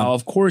life, and how,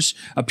 of course,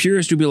 a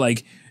purist would be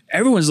like,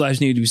 everyone's lives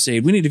need to be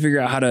saved. We need to figure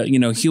out how to,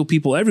 heal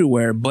people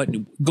everywhere. But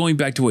going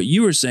back to what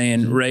you were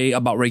saying, Ray,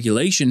 about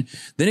regulation,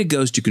 then it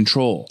goes to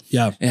control.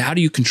 Yeah. And how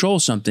do you control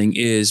something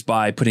is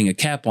by putting a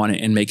cap on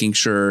it and making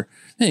sure,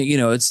 hey,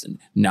 it's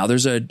now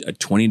there's a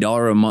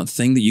 $20 a month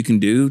thing that you can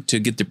do to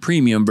get the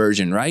premium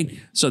version, right?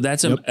 So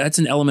that's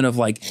an element of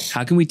like,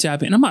 how can we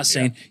tap in? And I'm not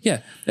saying,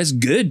 that's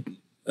good.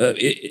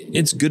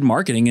 It's good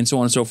marketing and so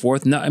on and so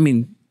forth. No, I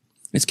mean,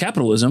 it's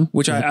capitalism,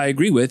 which I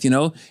agree with.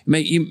 You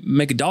make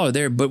 $1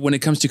 there, but when it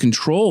comes to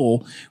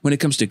control, then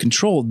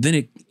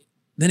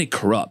it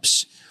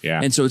corrupts.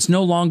 Yeah. And so it's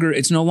no longer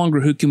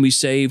who can we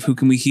save, who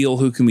can we heal,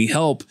 who can we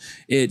help.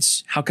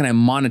 It's how can I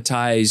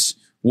monetize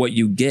what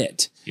you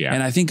get. Yeah.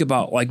 And I think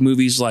about like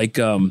movies like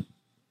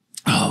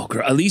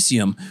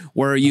Elysium,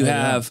 where you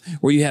have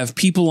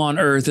people on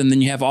Earth, and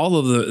then you have all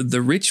of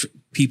the rich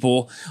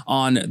people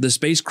on the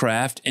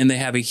spacecraft, and they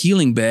have a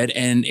healing bed.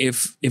 And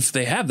if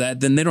they have that,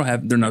 then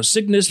there's no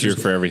sickness. Cure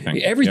for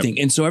everything. Everything.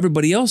 Yep. And so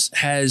everybody else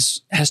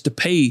has to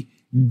pay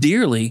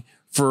dearly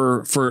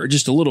for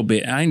just a little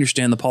bit. And I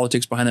understand the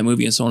politics behind that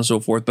movie and so on and so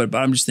forth, but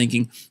I'm just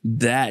thinking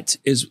that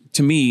is,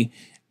 to me,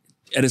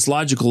 at its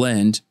logical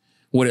end,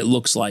 what it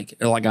looks like.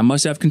 Like I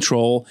must have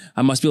control.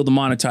 I must be able to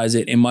monetize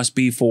it. It must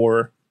be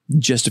for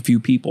just a few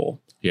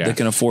people that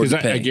can afford to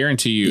pay. I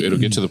guarantee you it'll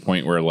get to the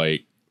point where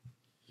like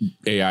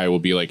AI will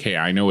be like, hey,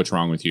 I know what's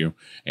wrong with you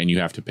and you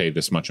have to pay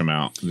this much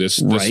amount,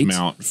 this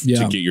amount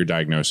to get your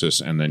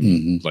diagnosis. And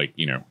then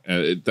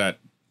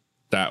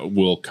that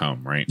will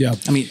come, right? Yeah.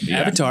 I mean,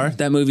 Avatar,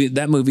 that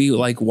movie,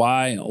 like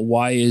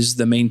why is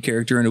the main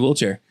character in a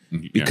wheelchair?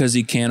 Because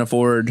he can't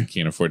afford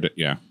it.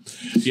 Yeah.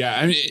 Yeah.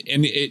 I mean,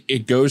 and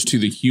it goes to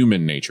the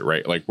human nature,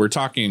 right? Like we're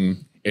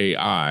talking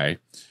AI,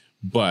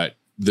 but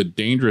the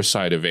dangerous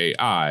side of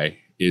AI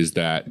is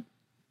that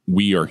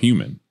we are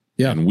human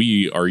and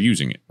we are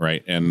using it.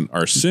 Right. And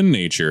our sin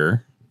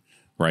nature,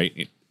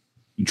 right,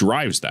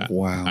 drives that.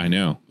 Wow. I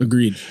know.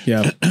 Agreed.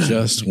 Yeah.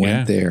 Just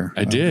went there.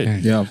 I did. Okay.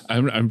 Yeah.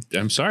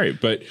 I'm sorry,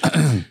 but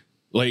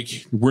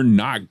like we're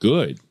not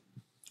good.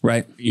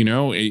 Right.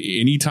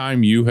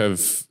 Anytime you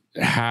have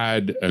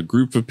had a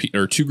group of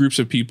or two groups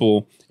of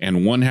people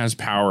and one has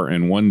power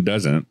and one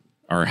doesn't,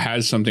 or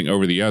has something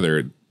over the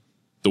other,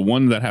 the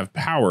one that have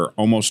power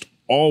almost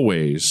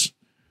always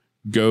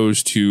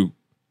goes to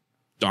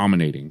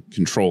dominating,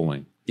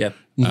 controlling. Yep.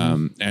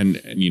 And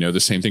the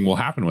same thing will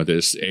happen with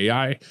this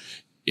AI.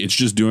 it's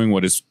just doing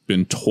what it's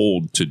been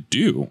told to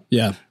do.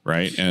 Yeah.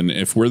 Right. And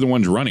if we're the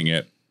ones running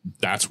it,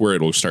 that's where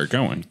it'll start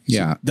going.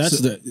 Yeah.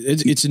 So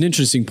it's an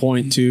interesting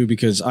point too,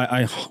 because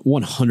I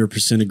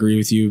 100% agree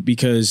with you,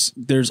 because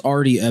there's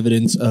already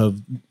evidence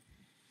of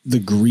the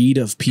greed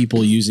of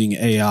people using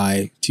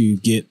AI to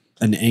get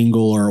an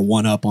angle or a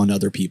one up on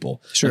other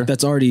people. Sure. Like,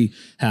 that's already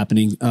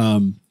happening.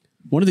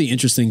 One of the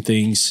interesting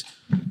things,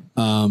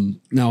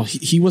 now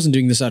he wasn't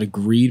doing this out of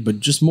greed, but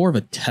just more of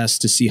a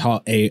test to see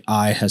how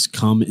AI has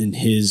come in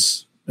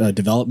his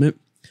development.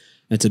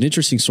 It's an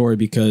interesting story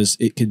because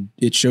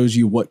it shows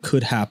you what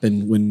could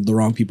happen when the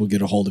wrong people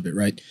get a hold of it,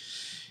 right?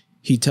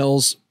 He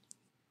tells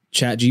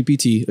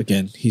ChatGPT,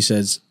 again, he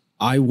says,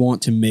 I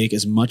want to make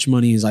as much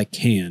money as I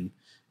can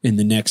in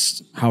the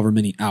next however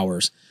many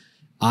hours.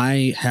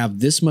 I have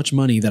this much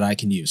money that I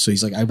can use. So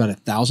he's like, I've got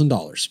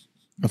 $1,000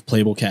 of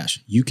playable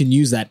cash. You can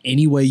use that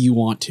any way you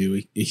want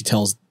to. He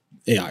tells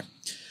AI.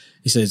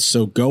 He says,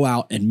 so go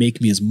out and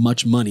make me as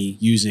much money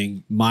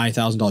using my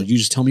 $1,000. You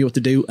just tell me what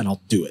to do and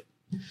I'll do it.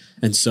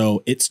 And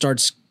so it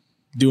starts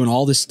doing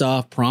all this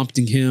stuff,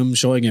 prompting him,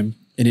 showing him,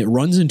 and it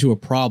runs into a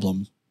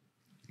problem.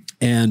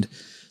 And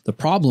the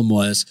problem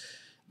was,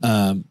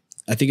 I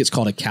think it's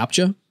called a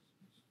CAPTCHA.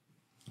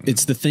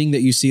 It's the thing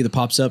that you see that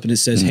pops up and it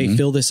says, hey,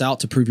 fill this out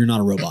to prove you're not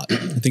a robot. I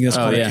think that's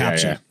called a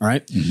CAPTCHA. Yeah. All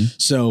right.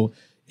 So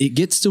it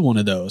gets to one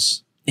of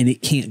those and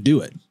it can't do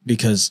it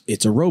because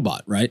it's a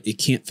robot, right? It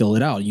can't fill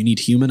it out. You need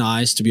human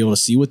eyes to be able to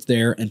see what's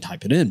there and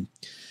type it in.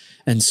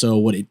 And so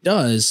what it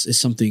does is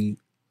something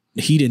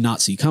he did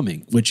not see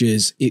coming, which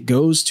is it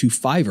goes to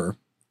Fiverr,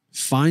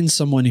 finds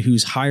someone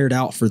who's hired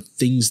out for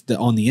things that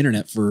on the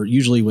internet for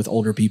usually with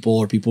older people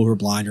or people who are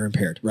blind or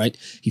impaired, right?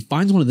 He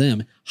finds one of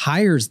them,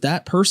 hires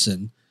that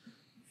person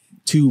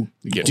to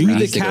do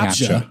the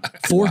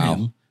CAPTCHA for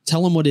him,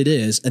 tell him what it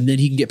is, and then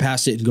he can get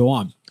past it and go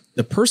on.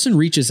 The person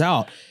reaches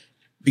out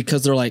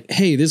because they're like,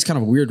 hey, this is kind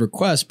of a weird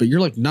request, but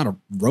you're like not a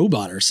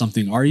robot or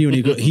something, are you?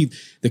 And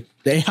the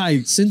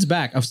AI sends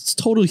back a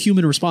total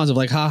human response of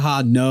like,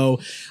 haha, no,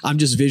 I'm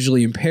just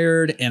visually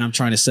impaired and I'm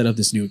trying to set up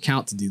this new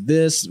account to do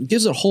this. It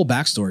gives it a whole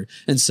backstory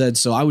and said,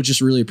 so I would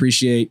just really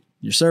appreciate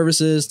your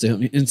services to help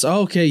me. And so,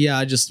 okay, yeah,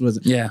 I just was,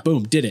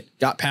 boom, did it,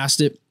 got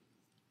past it,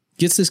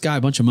 gets this guy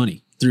a bunch of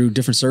money through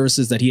different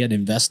services that he had to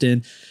invest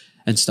in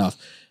and stuff.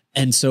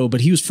 And so,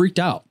 but he was freaked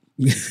out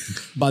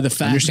by the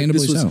fact that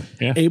this was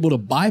able to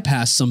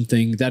bypass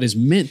something that is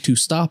meant to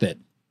stop it.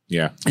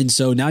 Yeah. And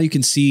so now you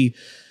can see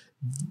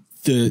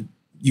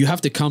you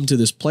have to come to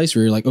this place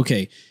where you're like,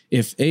 okay,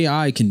 if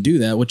AI can do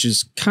that, which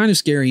is kind of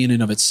scary in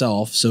and of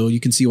itself. So you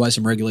can see why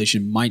some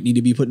regulation might need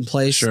to be put in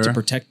place to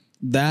protect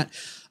that.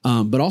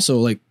 But also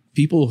like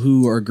people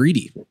who are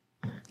greedy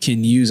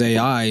can use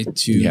AI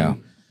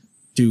to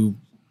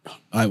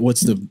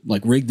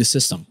rig the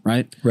system.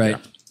 Right. Right.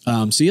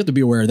 So you have to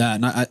be aware of that.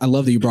 And I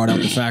love that you brought out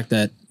the fact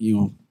that,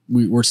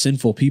 we're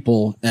sinful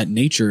people at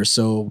nature.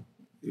 So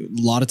a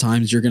lot of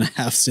times you're going to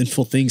have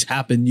sinful things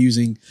happen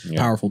using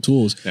powerful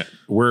tools. Yeah.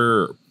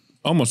 We're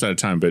almost out of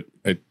time, but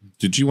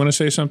did you want to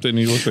say something?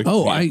 You look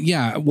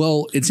like,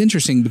 well, it's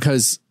interesting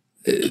because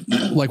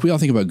like we all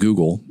think about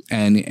Google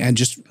and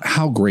just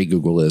how great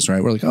Google is,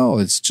 right? We're like, oh,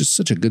 it's just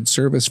such a good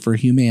service for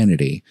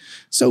humanity.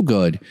 So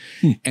good.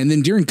 And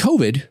then during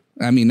COVID,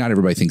 I mean, not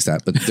everybody thinks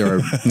that, but there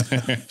are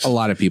a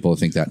lot of people who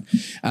think that.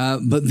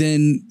 But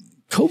then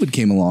COVID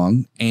came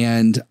along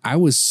and I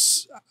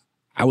was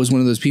one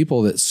of those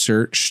people that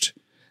searched.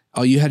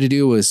 All you had to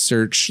do was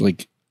search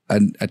like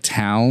a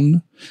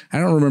town. I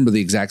don't remember the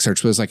exact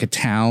search, but it was like a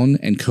town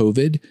and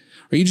COVID,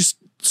 or you just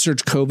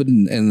search COVID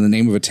and the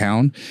name of a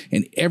town.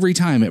 And every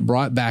time it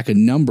brought back a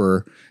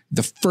number,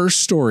 the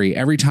first story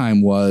every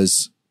time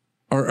was,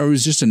 or it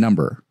was just a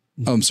number.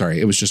 Oh, I'm sorry.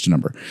 It was just a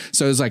number.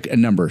 So it was like a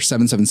number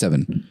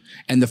 777.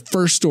 And the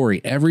first story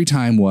every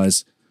time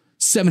was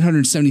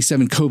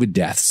 777 COVID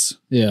deaths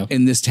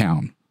in this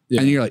town.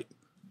 Yeah. And you're like,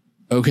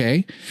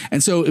 okay.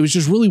 And so it was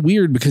just really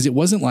weird because it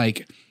wasn't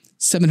like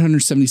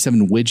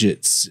 777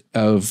 widgets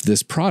of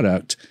this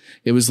product.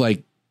 It was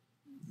like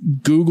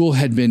Google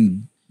had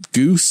been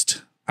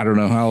goosed. I don't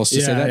know how else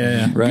to say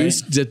that. Right.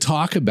 To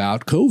talk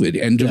about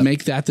COVID and to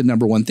make that the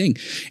number one thing.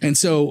 And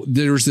so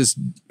there was this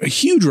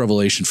huge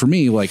revelation for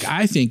me. Like,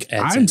 I think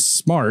I'm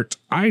smart.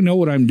 I know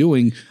what I'm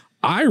doing.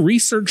 I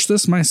researched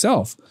this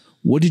myself.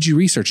 What did you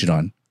research it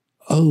on?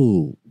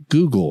 Oh,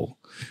 Google.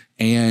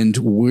 And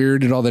where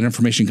did all that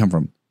information come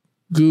from?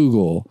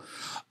 Google.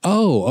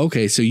 Oh,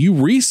 okay. So you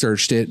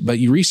researched it, but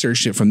you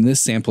researched it from this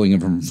sampling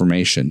of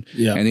information.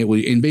 Yeah.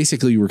 And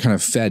basically you were kind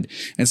of fed.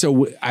 And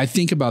so I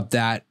think about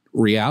that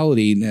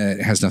reality.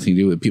 It has nothing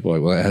to do with people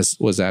like, well,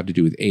 what does that have to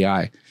do with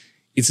AI?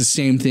 It's the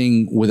same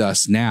thing with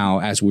us now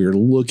as we're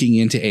looking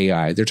into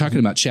AI. They're talking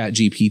about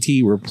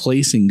ChatGPT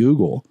replacing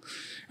Google.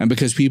 And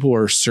because people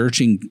are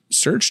searching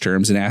search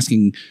terms and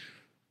asking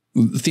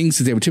things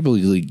that they would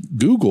typically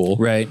Google,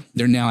 right?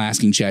 They're now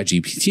asking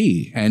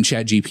ChatGPT, and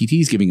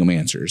ChatGPT is giving them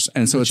answers.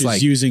 And so it's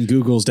like using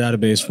Google's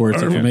database for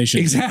its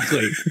information.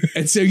 Exactly.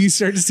 And so you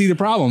start to see the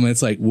problem.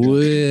 It's like,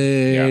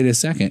 wait a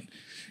second.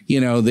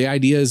 the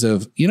ideas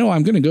of,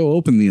 I'm going to go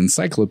open the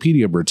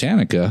Encyclopedia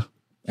Britannica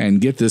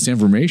and get this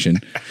information.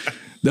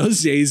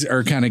 Those days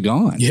are kind of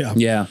gone. Yeah.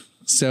 Yeah.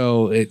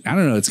 So I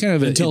don't know. It's kind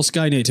of until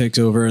Skynet takes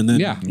over, and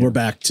then we're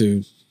back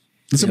to.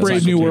 It's a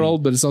brave new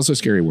world, but it's also a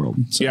scary world.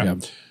 So, yeah.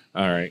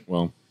 All right.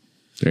 Well,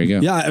 there you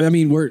go. Yeah. I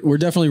mean, we're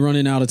definitely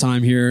running out of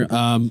time here.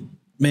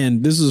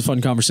 Man, this is a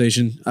fun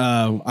conversation.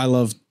 I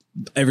love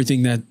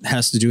everything that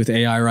has to do with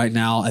AI right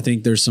now. I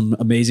think there's some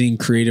amazing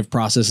creative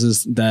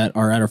processes that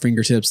are at our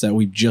fingertips that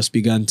we've just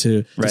begun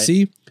to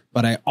see.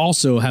 But I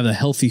also have a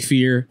healthy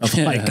fear of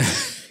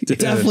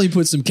definitely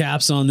put some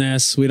caps on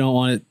this. We don't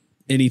want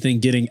anything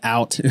getting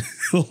out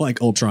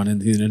like Ultron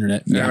into the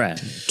internet. Yeah.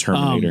 Right.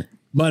 Terminator.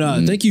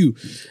 But thank you,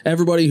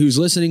 everybody who's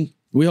listening.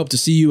 We hope to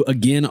see you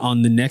again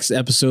on the next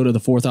episode of the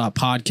Forethought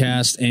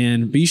Podcast.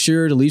 And be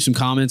sure to leave some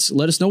comments.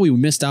 Let us know what we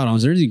missed out on.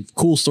 Is there any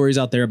cool stories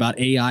out there about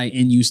AI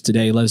in use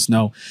today? Let us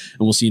know.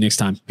 And we'll see you next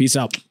time. Peace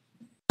out.